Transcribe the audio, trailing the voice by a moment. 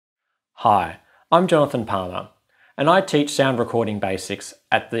Hi, I'm Jonathan Palmer, and I teach sound recording basics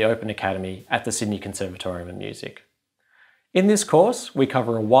at the Open Academy at the Sydney Conservatorium of Music. In this course, we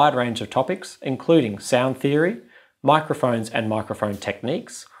cover a wide range of topics, including sound theory, microphones and microphone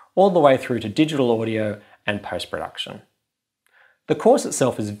techniques, all the way through to digital audio and post-production. The course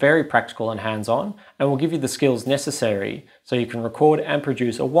itself is very practical and hands-on and will give you the skills necessary so you can record and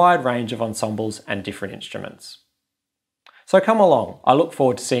produce a wide range of ensembles and different instruments. So come along, I look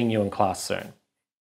forward to seeing you in class soon.